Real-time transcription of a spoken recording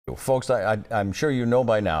Folks, I'm sure you know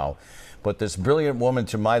by now, but this brilliant woman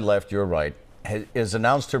to my left, your right, has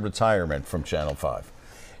announced her retirement from Channel 5.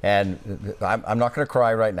 And I'm not going to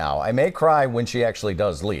cry right now. I may cry when she actually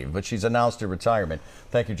does leave, but she's announced her retirement.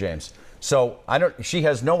 Thank you, James. So she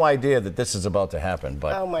has no idea that this is about to happen.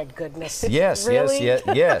 But oh my goodness! Yes, really?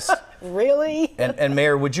 yes. Really? And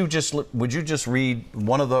Mayor, would you just read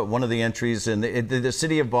one of the entries? And the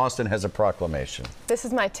city of Boston has a proclamation. This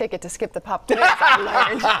is my ticket to skip the pop quiz, I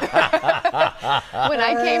learned. When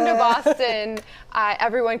I came to Boston,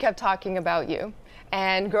 everyone kept talking about you.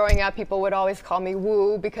 And growing up, people would always call me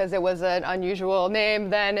Woo because it was an unusual name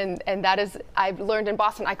then. And that is, I've learned in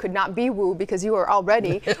Boston, I could not be Woo because you are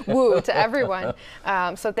already Woo to everyone.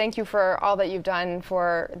 So thank you for all that you've done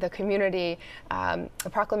for the community. The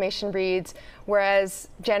proclamation reads, whereas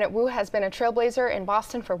Janet Wu has been a trailblazer in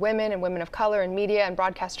Boston for women and women of color in media and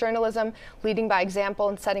broadcast journalism, leading by example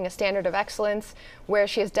and setting a standard of excellence, where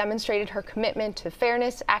she has demonstrated her commitment to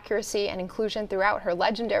fairness, accuracy, and inclusion throughout her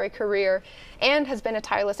legendary career, and has been a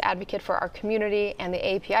tireless advocate for our community and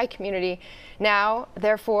the API community. Now,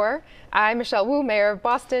 therefore, I, Michelle Wu, Mayor of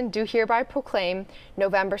Boston, do hereby proclaim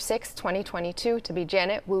November 6, 2022 to be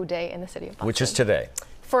Janet Wu Day in the city of Boston. Which is today.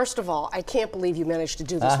 First of all, I can't believe you managed to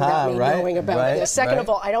do this without me knowing about this. Second of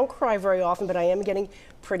all, I don't cry very often, but I am getting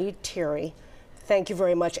pretty teary. Thank you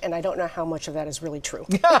very much, and I don't know how much of that is really true.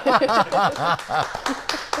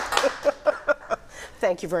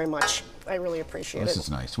 Thank you very much. I really appreciate it. This is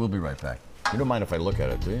nice. We'll be right back. You don't mind if I look at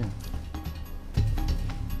it, do you?